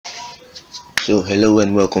So hello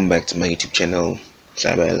and welcome back to my YouTube channel,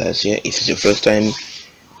 Zaraz here. If it's your first time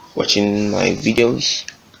watching my videos,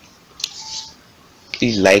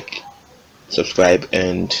 please like, subscribe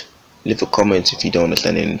and leave a comment if you don't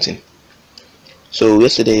understand anything. So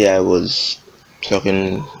yesterday I was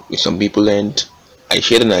talking with some people and I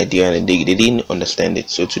shared an idea and they didn't understand it.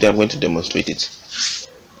 So today I'm going to demonstrate it.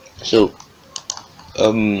 So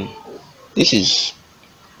this is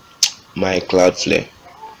my Cloudflare.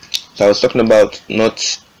 So I was talking about not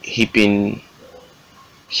heaping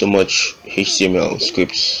so much HTML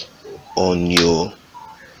scripts on your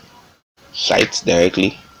site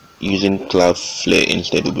directly. Using Cloudflare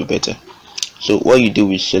instead would be better. So what you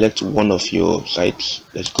do is select one of your sites.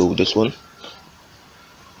 Let's go with this one.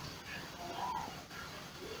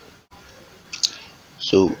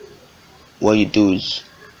 So what you do is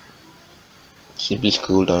simply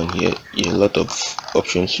scroll down here. A lot of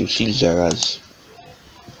options. You see Zaraz.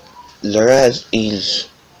 Zaraz is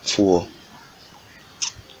for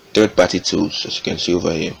third-party tools, as you can see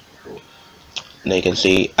over here. Now you can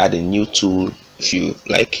say add a new tool if you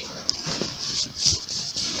like.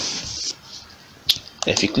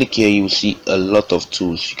 If you click here, you will see a lot of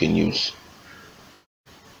tools you can use.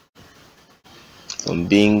 From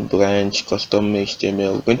Bing, branch, custom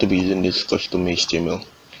HTML. We're going to be using this custom HTML.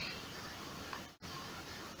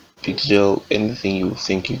 Pixel, anything you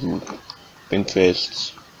think you would.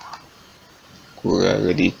 Pinterest, Quora,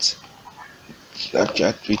 Reddit,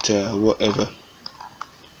 Snapchat, Twitter, whatever.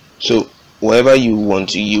 So whatever you want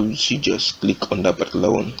to use, you just click on that particular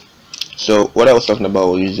one. So what I was talking about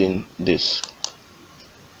was using this.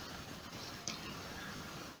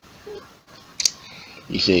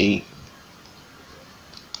 You say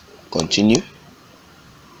continue.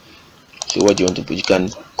 So what you want to put, you can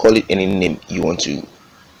call it any name you want to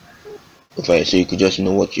provide, so you could just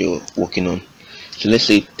know what you're working on. So let's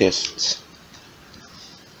say test.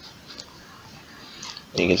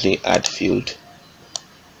 You can say add field.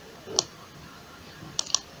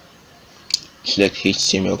 Select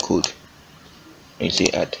HTML code and you say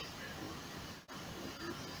add.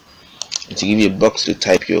 And to give you a box to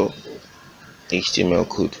type your HTML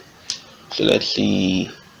code. So let's see,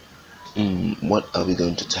 what are we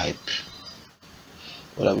going to type?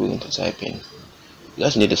 What are we going to type in?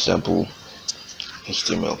 Let's need a sample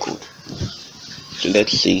HTML code. So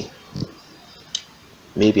let's see,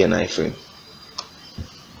 maybe an iframe.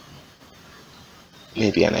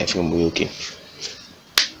 Maybe an iframe will be okay.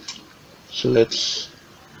 So let's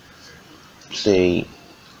say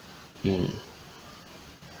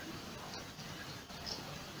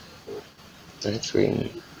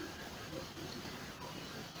iframe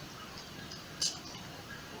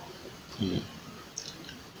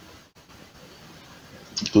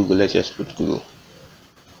Google. Let's just put Google.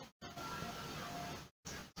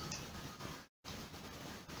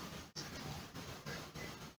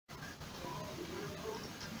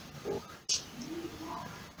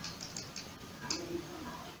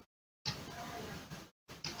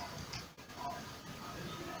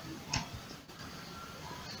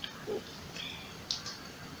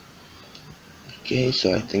 Okay,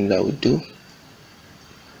 so I think that would do,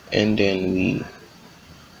 and then we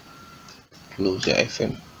close the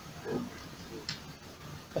iframe.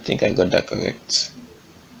 I think I got that correct.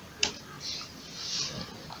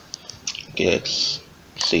 Okay, let's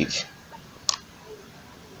save.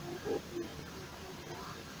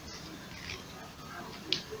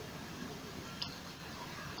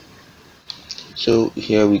 So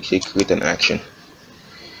here we say create an action.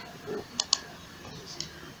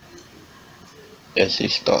 Let's say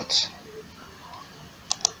start.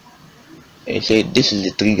 And say this is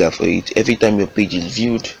the trigger for it. Every time your page is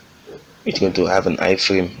viewed, it's going to have an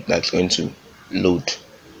iframe that's going to load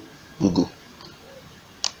Google.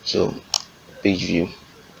 So page view,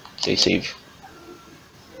 say save.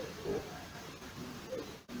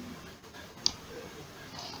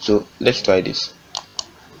 So let's try this.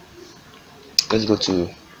 Let's go to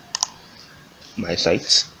my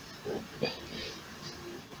site.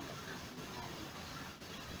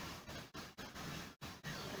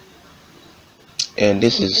 And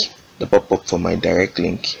this is the pop-up for my direct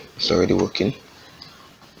link. It's already working.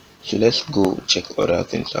 So let's go check other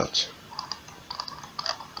things out.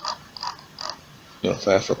 No,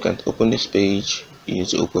 Firefox can't open this page. You need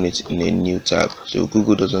to open it in a new tab. So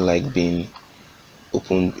Google doesn't like being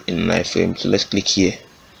opened in an iframe. So let's click here.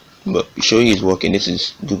 But to show you it's working, this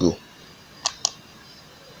is Google.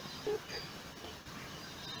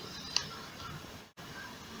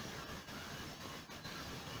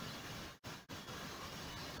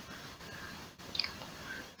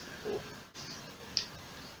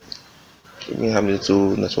 We have having a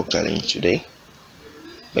little network challenge today,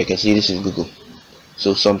 but you can see this is Google.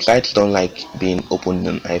 So some sites don't like being opened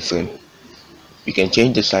in iframe. You can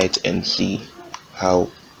change the site and see how.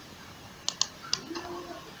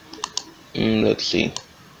 Let's see.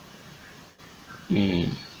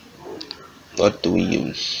 What do we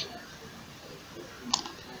use?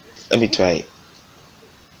 Let me try.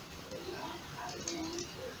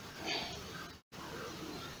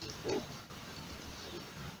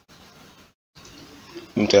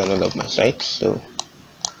 Let me try another of my sites. So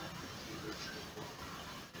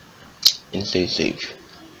and say save.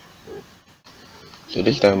 So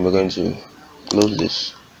this time we're going to close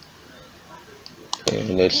this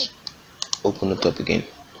and let's open it up again.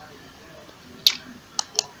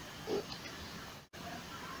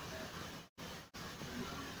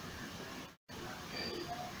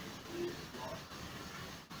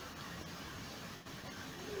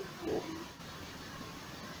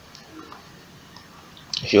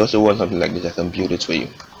 If you also want something like this, I can build it for you.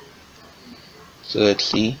 So let's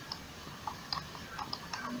see.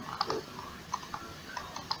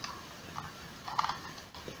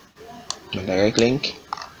 My direct link.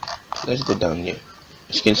 Let's go down here.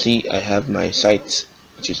 As you can see, I have my site,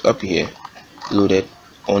 which is up here, loaded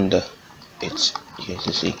under it. You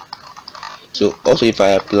can see. So also, if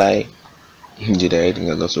I apply the direct link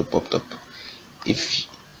has also popped up. If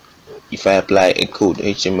I apply a code,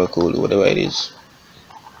 HTML code, whatever it is,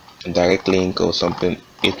 a direct link or something,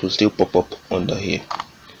 it will still pop up under here.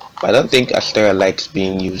 But I don't think Astera likes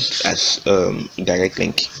being used as direct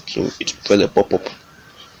link, so it will pop up.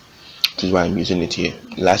 This is why I'm using it here.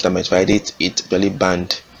 Last time I tried it, it really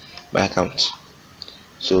banned my account,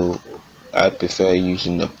 so I prefer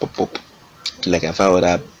using the pop-up. Like I found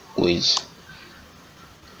other ways.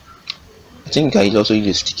 I think I also use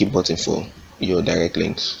a sticky button for your direct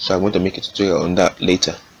links, so I'm going to make a tutorial on that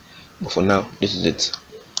later, but for now this is it.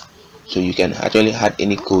 So you can actually add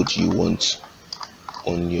any code you want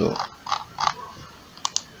on your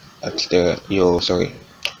your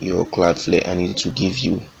Cloudflare, and it will give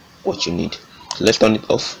you what you need. So let's turn it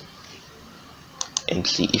off and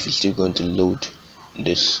see if it's still going to load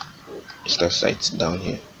this start site down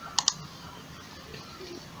here.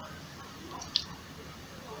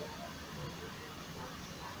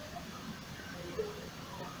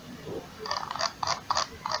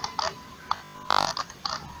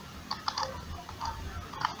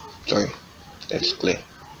 Sorry, that's clear.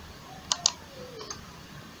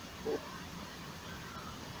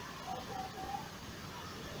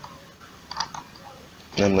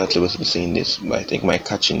 I'm not supposed to be saying this, but I think my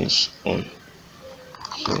catching is on.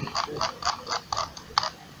 So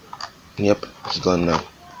yep, it's gone now.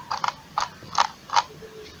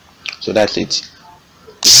 So that's it.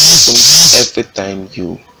 Every time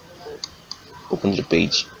you open the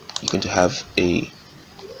page, you're going to have a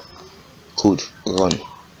code run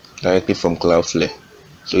directly from Cloudflare,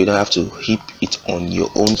 so you don't have to heap it on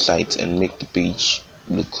your own site and make the page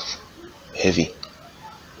look heavy.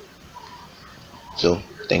 So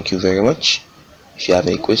thank you very much. If you have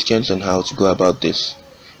any questions on how to go about this,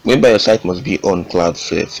 remember your site must be on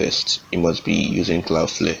Cloudflare first. You must be using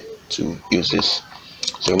Cloudflare to use this.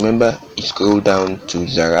 So remember, you scroll down to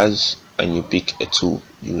Zaraz and you pick a tool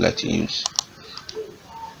you like to use.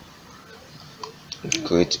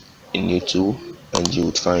 Create a new tool and you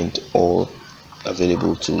would find all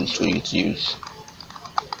available tools for you to use.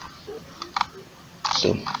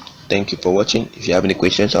 So thank you for watching. If you have any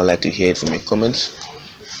questions, I'd like to hear it from your comments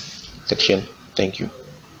section. Thank you.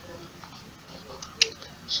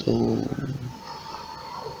 So